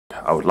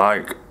I would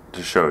like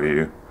to show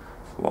you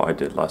what I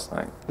did last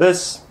night.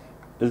 This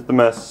is the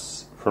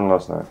mess from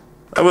last night.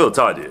 I will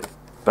tidy it.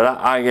 But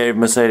I gave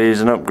Mercedes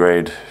an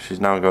upgrade.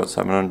 She's now got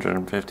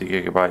 750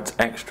 gigabytes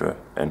extra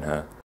in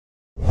her.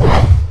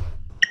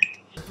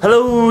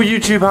 Hello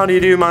YouTube, how do you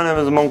do? My name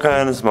is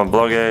Monkaiy and this is my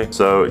vlog.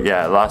 So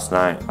yeah, last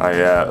night I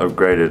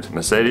upgraded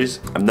Mercedes.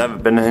 I've never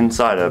been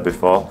inside her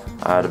before.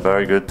 I had a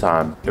very good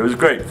time. It was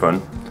great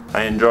fun.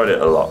 I enjoyed it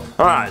a lot.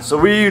 Alright, so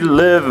we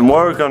live and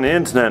work on the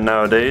internet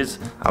nowadays.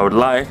 I would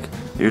like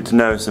you to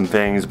know some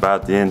things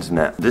about the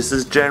internet. This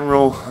is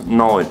general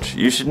knowledge.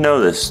 You should know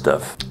this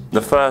stuff.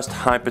 The first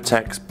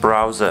hypertext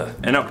browser.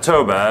 In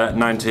October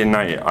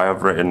 1990, I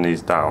have written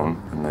these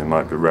down, and they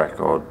might be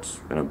records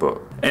in a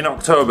book. In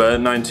October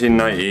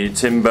 1990,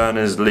 Tim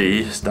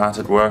Berners-Lee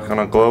started work on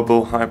a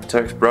global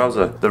hypertext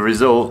browser. The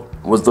result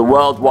was the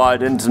World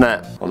Wide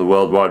Internet, or the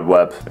World Wide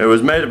Web. It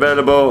was made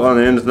available on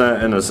the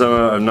internet in the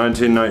summer of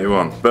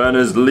 1991.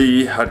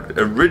 Berners-Lee had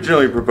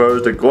originally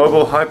proposed a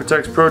global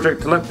hypertext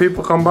project to let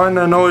people combine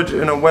their knowledge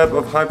in a web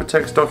of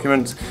hypertext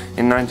documents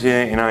in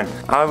 1989.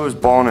 I was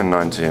born in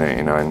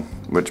 1989,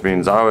 which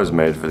means I was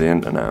made for the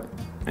internet.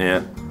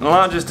 Yeah. The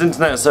largest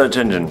internet search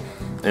engine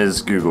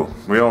is Google.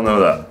 We all know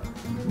that.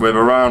 With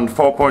around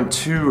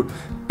 4.2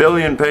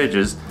 billion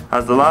pages,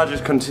 has the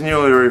largest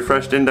continually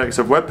refreshed index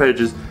of web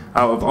pages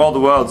out of all the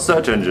world's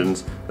search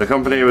engines. The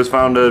company was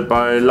founded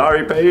by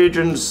Larry Page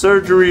and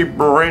Sergey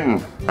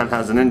Brin and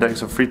has an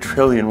index of 3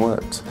 trillion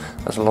words.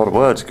 That's a lot of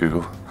words,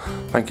 Google.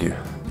 Thank you.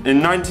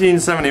 In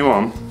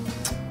 1971,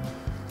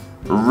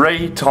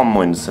 Ray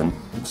Tomlinson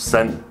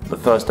sent the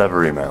first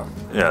ever email.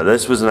 Yeah,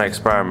 this was an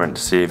experiment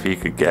to see if he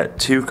could get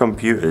 2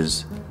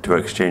 computers to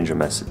exchange a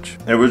message.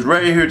 It was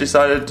Ray who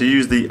decided to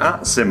use the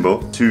 @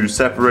 symbol to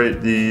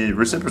separate the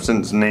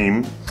recipient's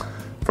name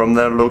from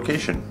their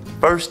location.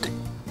 First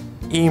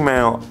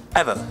email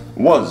ever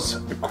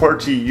was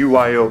QWERTY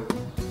UIOP.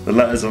 The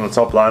letters on the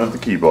top line of the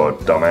keyboard,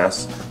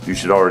 dumbass. You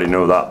should already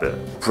know that bit.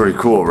 Pretty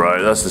cool,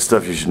 right? That's the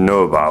stuff you should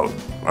know about.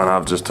 And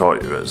I've just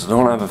taught you it, so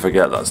don't ever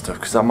forget that stuff,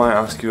 because I might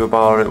ask you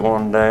about it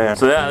one day.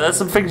 So yeah, that's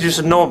some things you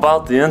should know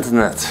about the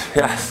internet.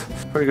 Yes,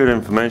 pretty good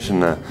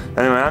information there.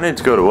 Anyway, I need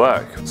to go to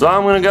work. So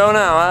I'm gonna go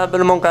now. I've been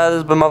a Monkaiy, this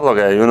has been my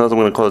vlog. You know I'm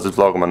gonna close this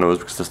vlog on my nose,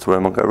 because that's the way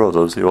Monkaiy rolls.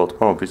 I'll see you all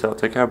tomorrow. Peace out,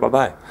 take care,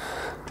 bye-bye.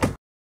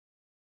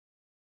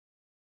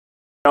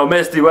 Yo,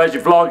 Misty, where's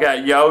your vlog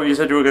at, yo? You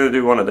said you were gonna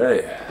do one a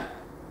day.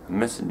 I'm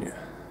missing you.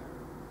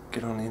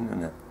 Get on the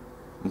internet.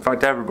 In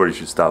fact, everybody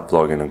should start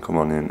vlogging and come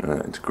on the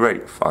internet. It's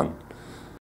great fun.